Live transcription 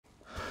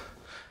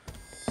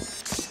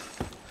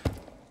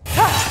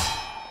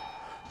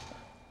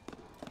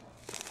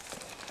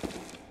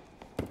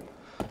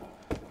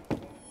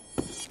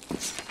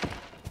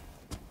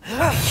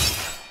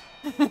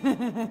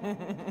Even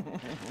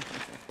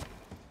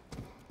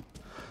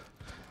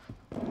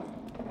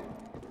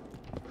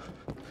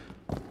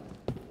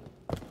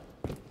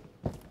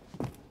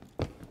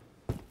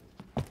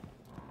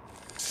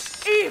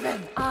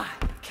I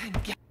can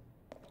get.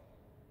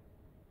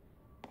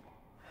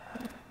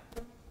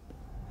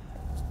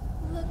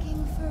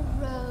 Looking for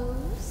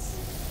Rose?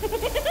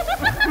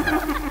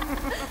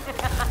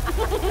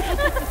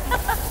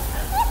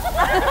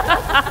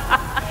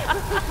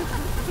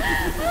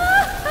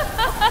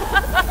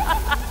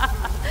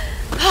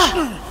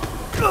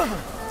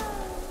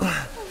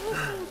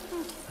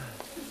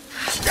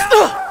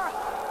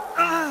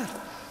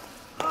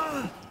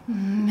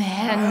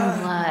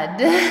 Man blood.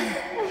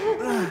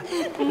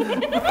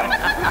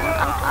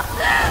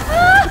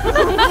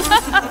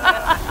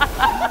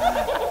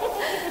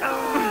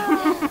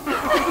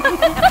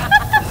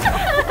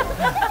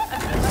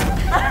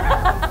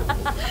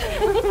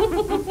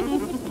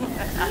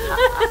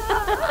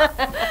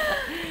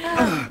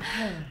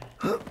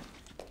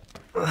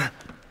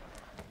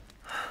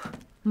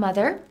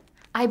 Mother,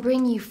 I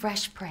bring you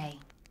fresh prey.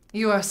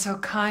 You are so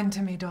kind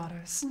to me,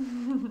 daughters.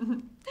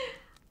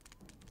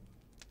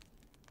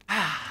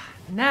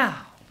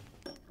 Now,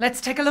 let's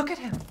take a look at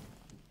him.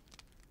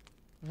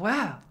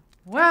 Well,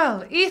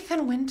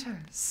 Ethan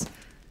Winters.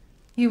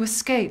 You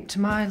escaped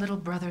my little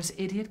brother's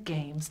idiot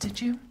games,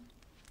 did you?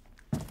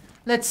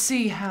 Let's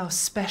see how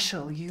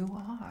special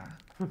you are.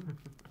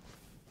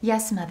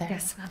 Yes, Mother.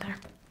 Yes, Mother.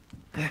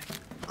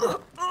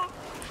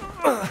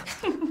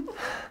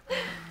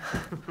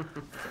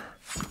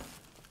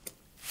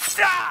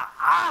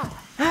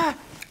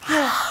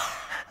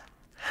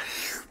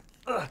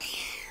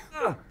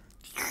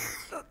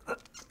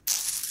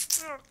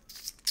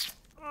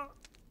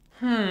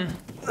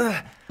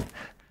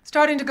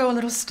 Starting to go a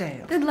little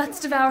stale. Then let's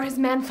devour his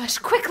man-flesh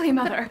quickly,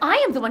 Mother. I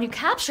am the one who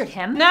captured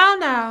him.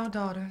 Now,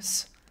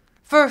 daughters.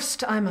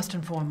 First, I must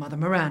inform Mother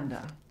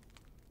Miranda.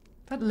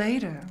 But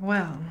later,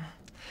 well,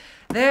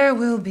 there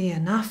will be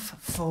enough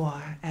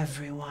for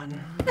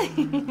everyone.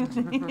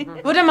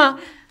 Put him up.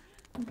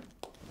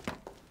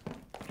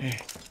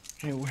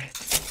 Hey, wait.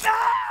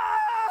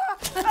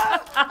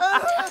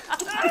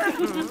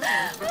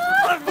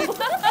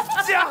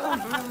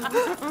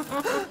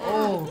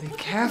 Oh, be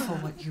careful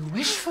what you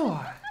wish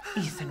for,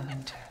 Ethan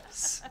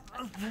Winters.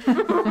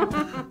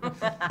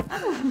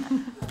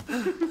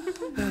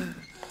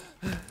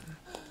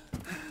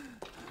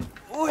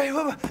 Wait,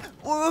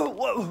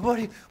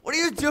 what are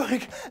you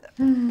doing?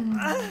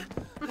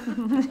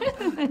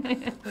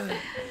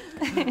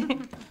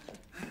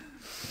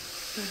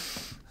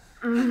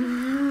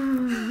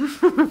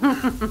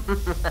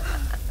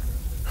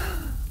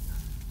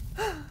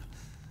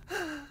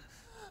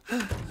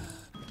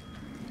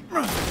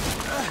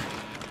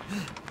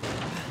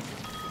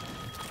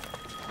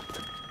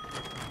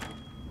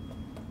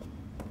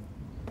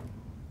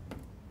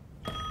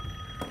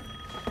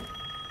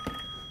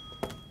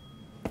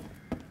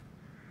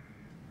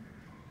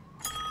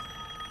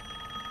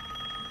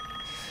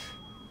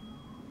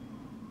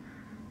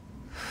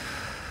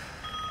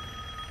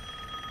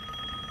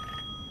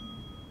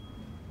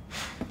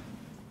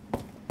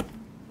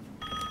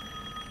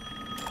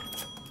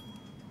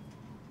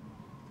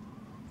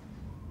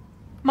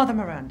 Mother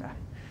Miranda,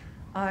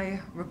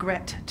 I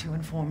regret to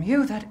inform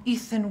you that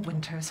Ethan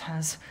Winters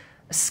has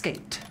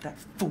escaped that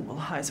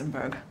fool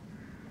Heisenberg.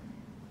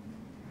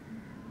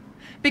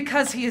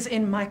 Because he is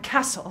in my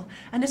castle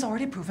and has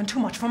already proven too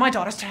much for my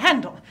daughters to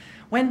handle.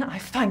 When I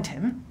find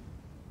him...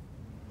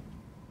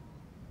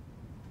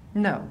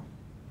 No,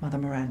 Mother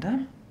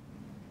Miranda.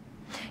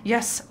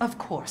 Yes, of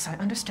course, I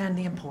understand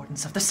the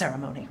importance of the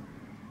ceremony.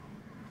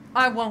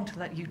 I won't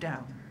let you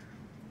down.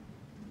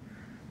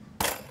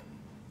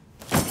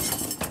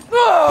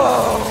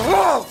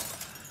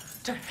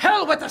 To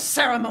hell with the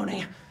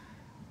ceremony!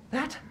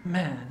 That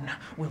man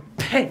will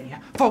pay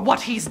for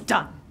what he's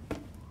done.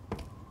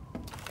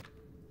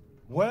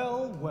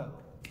 Well.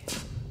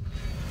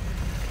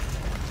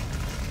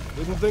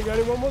 Didn't think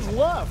anyone was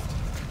left.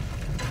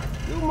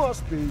 You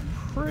must be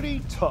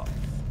pretty tough.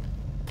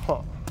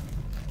 Huh.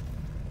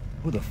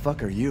 Who the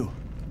fuck are you?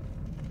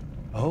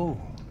 Oh,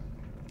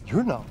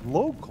 you're not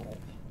local.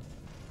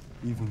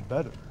 Even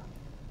better.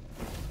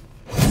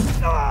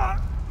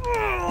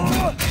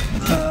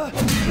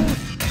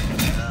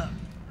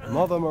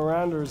 Mother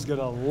Miranda's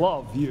gonna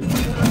love you.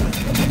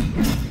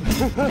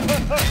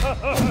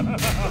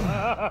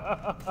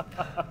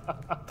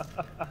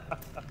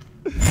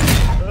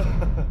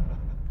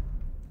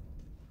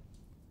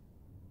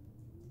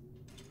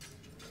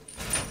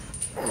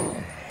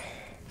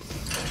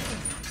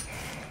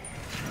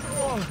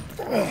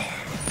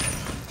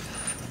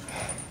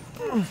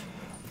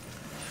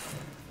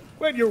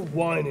 Quit your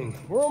whining.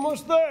 We're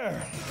almost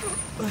there.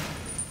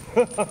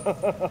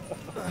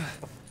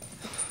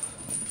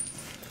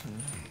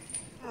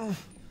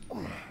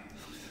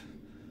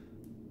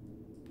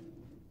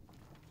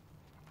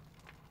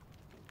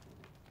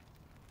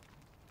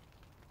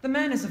 The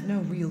man is of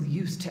no real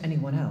use to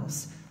anyone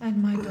else,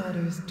 and my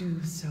daughters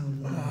do so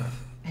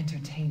love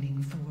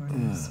entertaining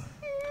foreigners.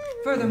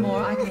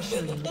 Furthermore, I can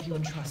assure you, if you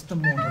entrust the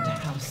mortal to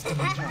House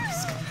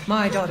Dimitrescu,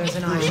 my daughters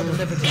and I will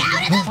deliver to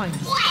you the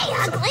finest. Way,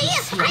 ugly!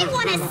 I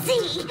want to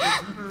see!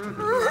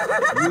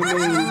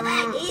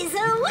 He's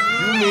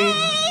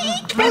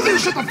awake! Maybe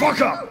shut the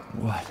fuck up!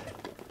 What?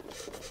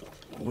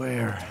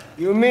 Where?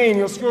 You mean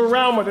you'll screw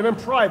around with him in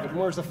private, and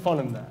where's the fun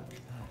in that?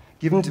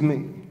 Give him to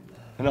me,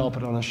 and I'll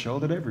put on a show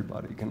that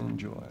everybody can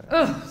enjoy.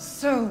 Ugh,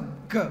 so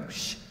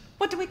gauche.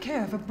 What do we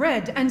care for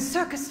bread and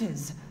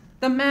circuses?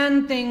 The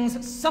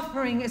man-thing's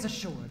suffering is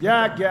assured.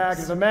 Yak, yak,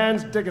 as a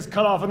man's dick is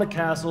cut off in the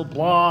castle,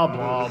 blah,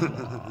 blah,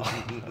 blah.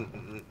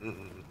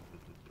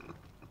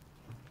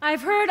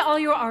 I've heard all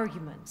your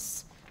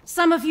arguments.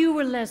 Some of you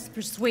were less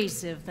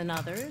persuasive than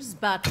others,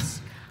 but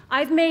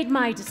I've made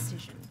my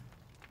decision.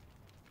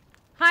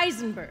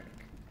 Heisenberg,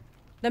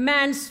 the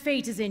man's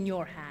fate is in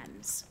your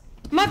hands.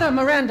 Mother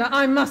Miranda,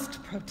 I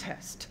must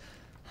protest.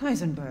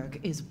 Heisenberg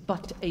is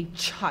but a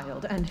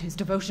child, and his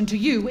devotion to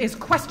you is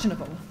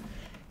questionable.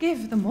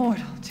 Give the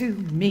mortal to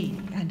me,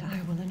 and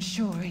I will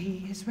ensure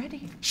he is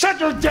ready. Shut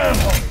your damn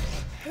hole!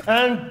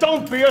 And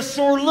don't be a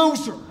sore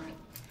loser!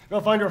 Go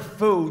find your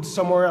food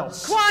somewhere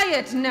else.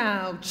 Quiet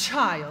now,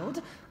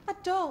 child.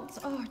 Adults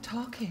are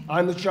talking.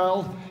 I'm the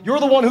child.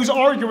 You're the one who's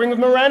arguing with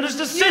Miranda's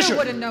decision. You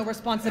wouldn't know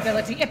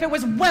responsibility if it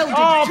was welded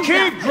Oh, to keep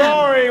that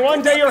growing!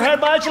 One day your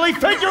head might actually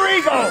fit your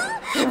ego!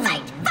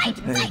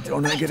 Hey,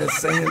 don't I get a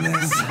say in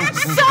this?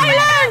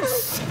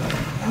 Silence!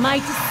 My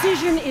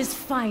decision is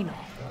final.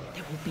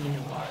 There will be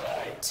no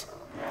argument.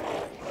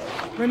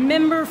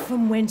 Remember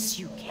from whence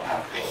you came.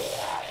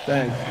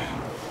 Thank you.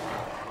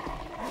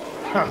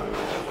 Huh.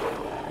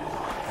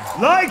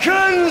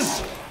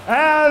 Lycans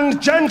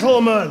and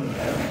gentlemen,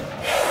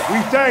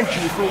 we thank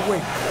you for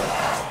waiting.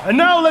 And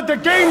now let the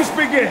games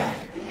begin!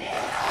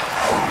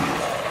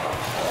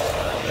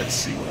 Let's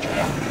see what you're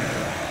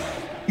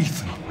doing.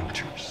 Ethan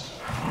Winters.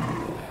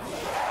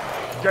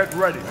 Get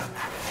ready.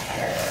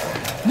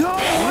 No!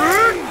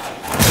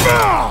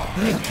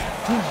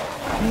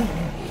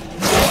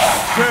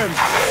 10,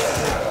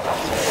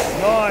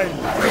 9,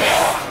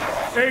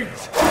 8,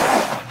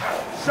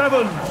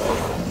 7,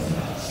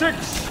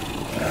 6,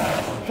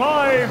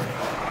 5,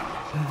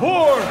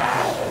 4,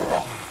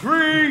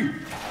 3,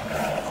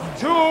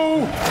 2,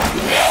 1.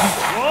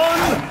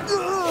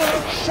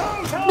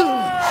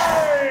 Showtime!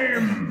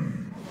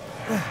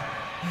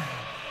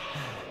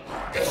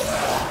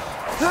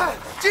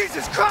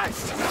 Jesus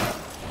Christ!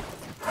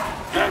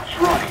 That's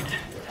right.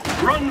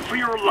 Run for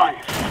your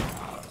life.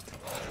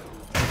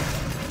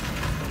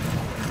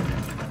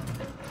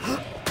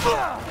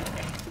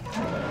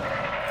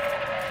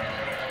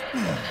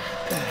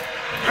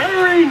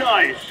 Very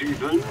nice,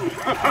 Ethan.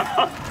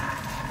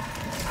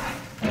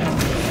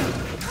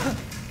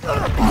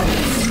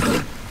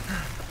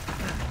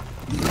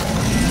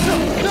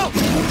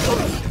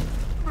 No!